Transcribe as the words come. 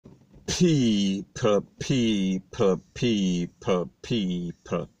People.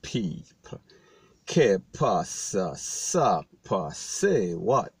 Que pasa, sapa, say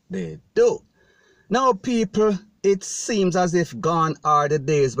what they do. Now, people, it seems as if gone are the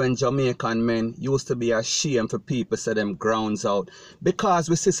days when Jamaican men used to be ashamed for people to say them grounds out, because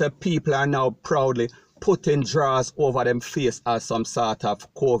we see some people are now proudly putting drawers over them face as some sort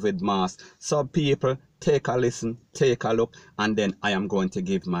of COVID mask. So people, take a listen, take a look, and then I am going to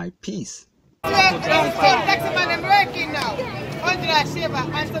give my piece. Taximan, I'm working now. Taximan,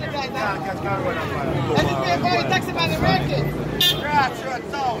 I'm working.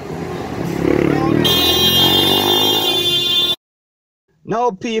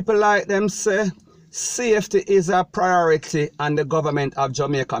 Now people like them say, safety is a priority, and the government of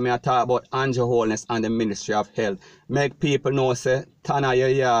Jamaica, may I talk about Andrew Holness and the Ministry of Health, make people know, say, turn on your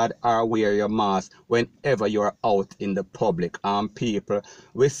yard or wear your mask whenever you're out in the public. And people,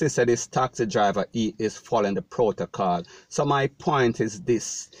 we see say this taxi driver, he is following the protocol. So my point is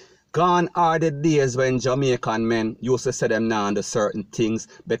this. Gone are the days when Jamaican men used to say them now under certain things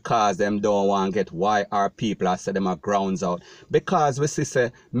because them don't want to get why our people are say them are grounds out. Because we see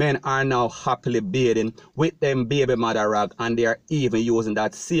say men are now happily bathing with them baby mother rag, and they are even using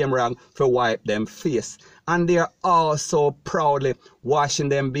that same rag to wipe them face. And they are also proudly washing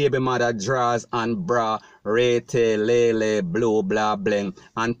them baby mother drawers and bra, rete, lele, blue, blah, bling,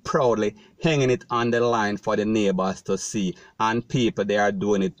 and proudly hanging it on the line for the neighbors to see. And people, they are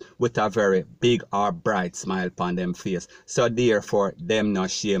doing it with a very big or bright smile upon them face. So therefore, them not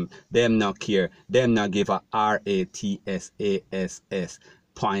shame, them not care, them not give a RATSASS,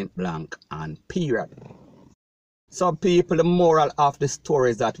 point blank and period. So people, the moral of the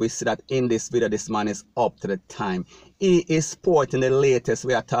story is that we see that in this video, this man is up to the time. He is sporting the latest,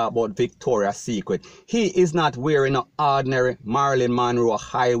 we are talking about Victoria's Secret. He is not wearing an ordinary Marilyn Monroe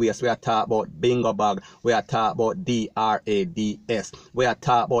high waist. We are talking about bingo bag. We are talking about DRADS. We are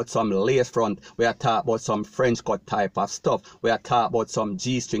talking about some lace front. We are talking about some French cut type of stuff. We are talking about some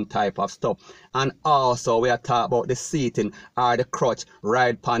G-string type of stuff. And also we are talking about the seating or the crutch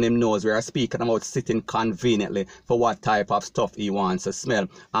right upon him nose. We are speaking about sitting conveniently for what type of stuff he wants to smell.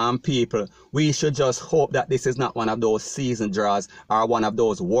 And people, we should just hope that this is not one of those season drawers or one of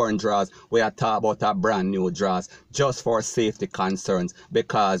those worn drawers. We are talking about a brand new drawers just for safety concerns,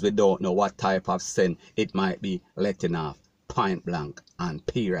 because we don't know what type of scent it might be letting off, point blank and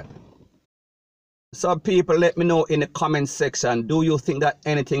period. So people, let me know in the comment section, do you think that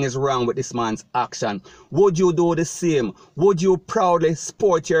anything is wrong with this man's action? Would you do the same? Would you proudly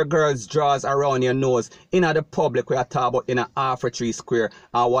sport your girl's drawers around your nose in the public? We are talking about in an Arthur Square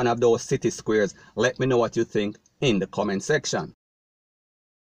or one of those city squares. Let me know what you think in the comment section.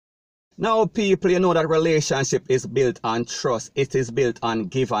 Now people, you know that relationship is built on trust. It is built on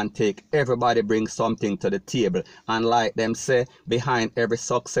give and take. Everybody brings something to the table. And like them say, behind every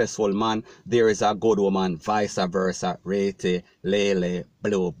successful man, there is a good woman, vice versa. Rete, lele,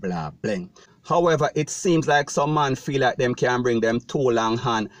 blue, blah, bling. However, it seems like some man feel like them can bring them two long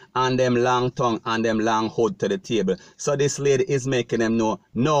hand and them long tongue and them long hood to the table. So this lady is making them know,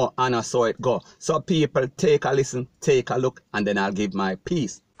 no, and I saw it go. So people, take a listen, take a look, and then I'll give my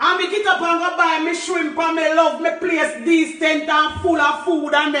piece. And me get up and go buy me shrimp and me love me place decent and full of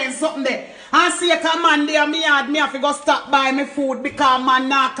food and then something there. And see a man there me yard, me have to go stop buy me food because man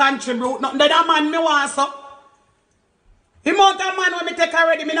not contribute nothing. That man me want so. The amount of man when me take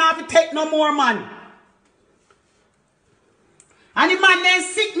already, me not have to take no more man. And the man then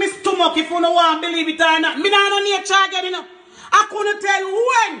sick me stomach if you don't want to believe it or not. Me not no nature again, you know. I couldn't tell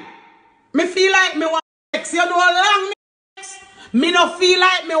when me feel like me want sex. You know how long me sex? Me no feel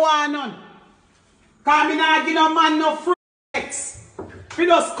like me want none. Cause me not give no man no free sex. Me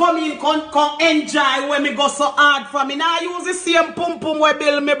just come in, come enjoy when me go so hard for me. Now use the same pum pum where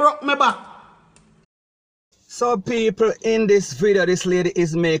bill me broke me back. So people, in this video, this lady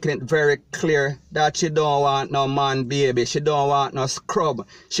is making it very clear that she don't want no man baby. She don't want no scrub.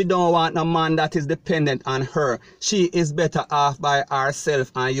 She don't want no man that is dependent on her. She is better off by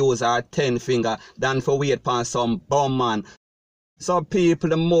herself and use her 10 finger than for wait upon some bum man. So people,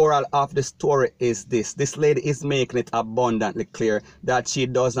 the moral of the story is this. This lady is making it abundantly clear that she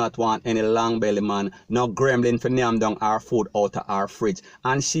does not want any long belly man, no gremlin for nyam down our food out of our fridge.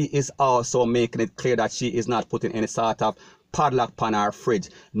 And she is also making it clear that she is not putting any sort of padlock on our fridge.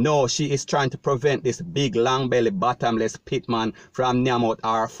 No, she is trying to prevent this big long belly bottomless pit man from nyam out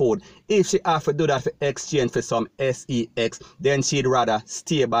our food. If she have to do that for exchange for some sex, then she'd rather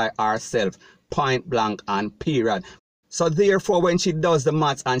stay by herself, point blank and period. So therefore, when she does the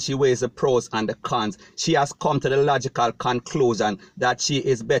maths and she weighs the pros and the cons, she has come to the logical conclusion that she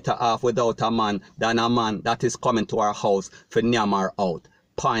is better off without a man than a man that is coming to her house for nyam her out.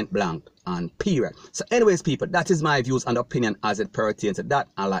 Point blank and period. So anyways, people, that is my views and opinion as it pertains to that.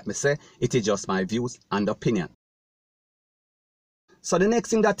 And like me say, it is just my views and opinion. So the next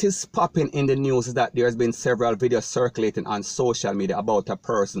thing that is popping in the news is that there has been several videos circulating on social media about a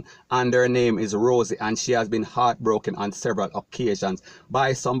person, and their name is Rosie, and she has been heartbroken on several occasions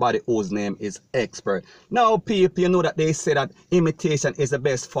by somebody whose name is Expert. Now people, you know that they say that imitation is the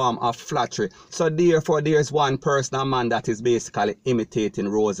best form of flattery. So therefore there is one person, a man, that is basically imitating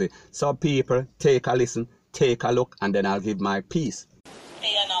Rosie. So people, take a listen, take a look, and then I'll give my piece.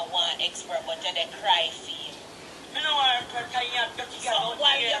 They are not one expert, but they cry for you. So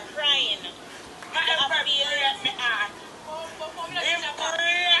why are you crying? You have feelings. Me heart. Him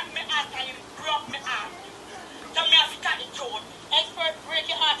break me heart and him broke me heart. So me have to cut the throat. Expert break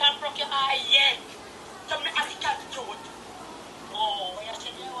your heart and broke your heart. Yeah. So me have to cut the throat. Oh, you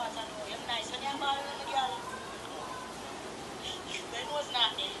said you want to know. You're nice when you're ball with the girl. When was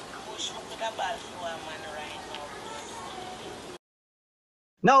not in push up to the ball for a man right now.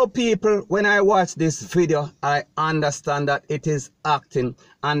 Now people, when I watch this video, I understand that it is acting,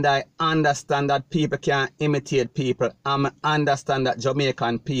 and I understand that people can imitate people. I understand that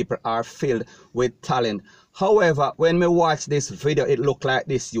Jamaican people are filled with talent. However, when me watch this video, it look like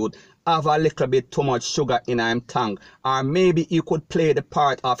this youth have a little bit too much sugar in him tongue. Or maybe he could play the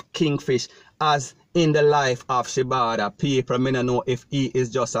part of Kingfish as in the life of Shibada. People, me don't know if he is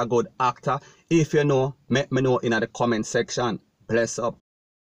just a good actor. If you know, let me know in the comment section. Bless up.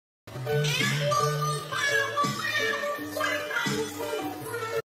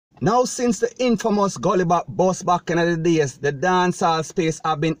 Now, since the infamous Gulliver bus back in the days, the dancehall space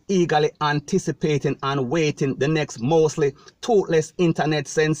have been eagerly anticipating and waiting the next mostly toothless internet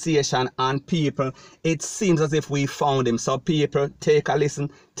sensation, and people, it seems as if we found him. So people, take a listen,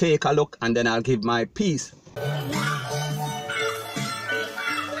 take a look, and then I'll give my piece.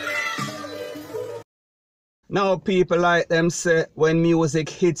 Now people, like them say, when music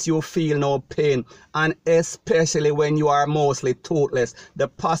hits you feel no pain, and especially when you are mostly toothless, the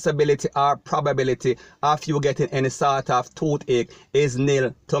possibility or probability of you getting any sort of toothache is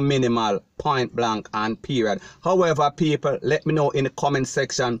nil to minimal, point blank and period. However people, let me know in the comment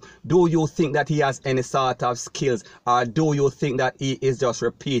section, do you think that he has any sort of skills, or do you think that he is just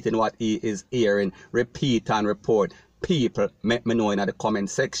repeating what he is hearing, repeat and report? People, let me know in the comment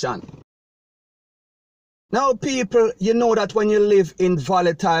section. Now people, you know that when you live in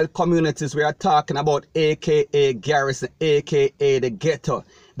volatile communities, we are talking about aka Garrison, aka the ghetto,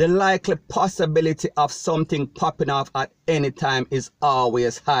 the likely possibility of something popping off at any time is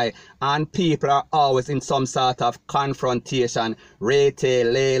always high, and people are always in some sort of confrontation, rete,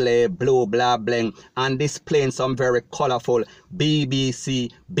 lele, blue, blah, bling, and displaying some very colorful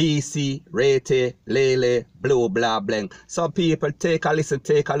BBC, BC, rete, lele, blue, blah, bling. So people, take a listen,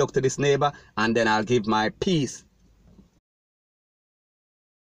 take a look to this neighbor, and then I'll give my piece.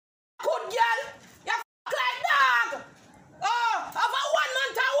 Good girl, you like dog. Oh, over 1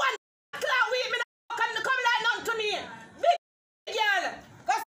 month and 1 clock week, me not come like none to me. Big girl,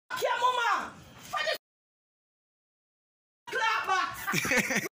 go f*** your mama. What the clap back.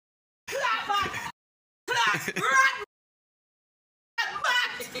 Clap back. Clap. Right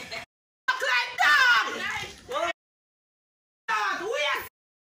back. Look like dog. Dog, we are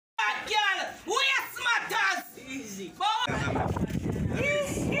smart girl. We are smarters. Easy.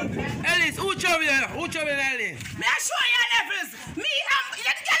 Ellis, who trouble you? Who trouble you, Ellis? Me I show you levels. Me, you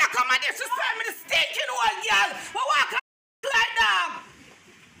the girl come and disrespect me, the stinking old girl. We walk like dog.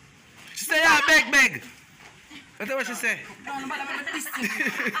 She say, yeah, beg. That's what she say. That's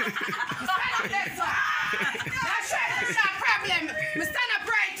problem. Me stand up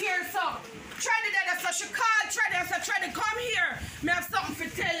right here, so. Try to do that, so she called, try to come here. Me have something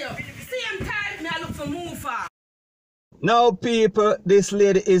to tell you. Same time, me I look for move her. Now people, this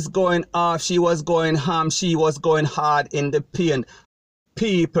lady is going off, she was going ham, she was going hard in the paint.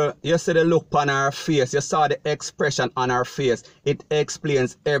 People, you see the look on her face, you saw the expression on her face. It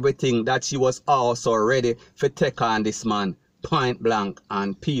explains everything, that she was also ready for take on this man. Point blank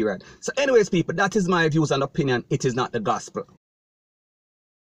and period. So anyways people, that is my views and opinion. It is not the gospel.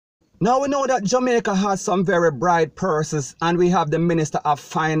 Now we know that Jamaica has some very bright persons, and we have the Minister of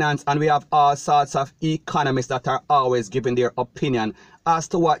Finance, and we have all sorts of economists that are always giving their opinion as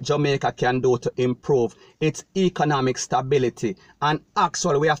to what Jamaica can do to improve its economic stability. And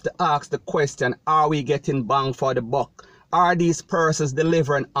actually we have to ask the question, are we getting bang for the buck? Are these persons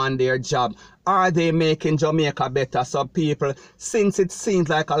delivering on their job? Are they making Jamaica better? So people, since it seems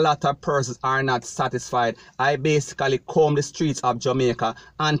like a lot of persons are not satisfied, I basically comb the streets of Jamaica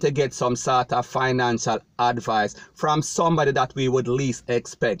and to get some sort of financial advice from somebody that we would least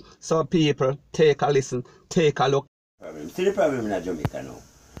expect. So people, take a listen, take a look. See the problem in Jamaica now.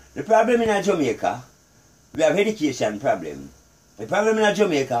 The problem in Jamaica, we have education problem. The problem in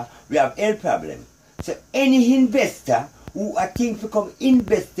Jamaica, we have health problem. So any investor who I think to come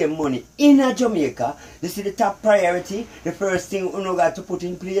invest their money in Jamaica, this is the top priority. The first thing we got to put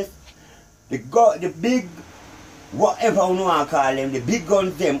in place. The big, whatever we want to call them, the big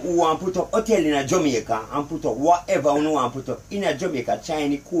guns them who want to put up hotel in Jamaica and put up whatever we want to put up in Jamaica,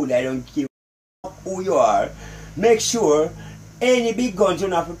 Chinese cool, I don't care who you are. Make sure any big guns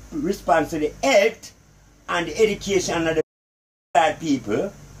don't have to respond to the health and the education of the bad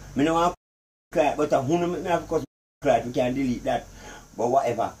people. I don't want to but of course we can delete that. But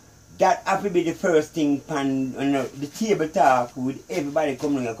whatever. That have to be the first thing pan the table talk with everybody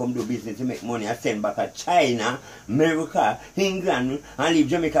coming and come do business to make money and send back to China, America, England, and leave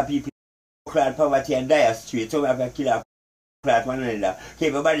Jamaica people in poverty and dire street. So we have to kill our one another.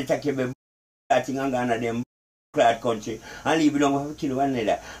 Everybody take care of thing and go them country and leave them to kill one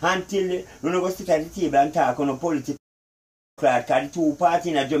another. Until we don't go sit at the table and talk on a politics. Because the two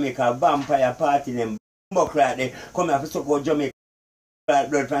parties in Jamaica, vampire party, them they come here to support Jamaica.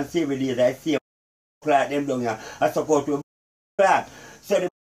 Blood from 7 days, I see them down here. I support to so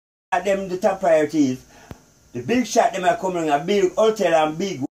the top priorities. The big shot them are coming, a big hotel and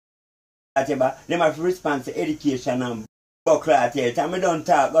big whatever. Them have to respond to education and buckler health. And we don't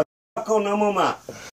talk, but no mama.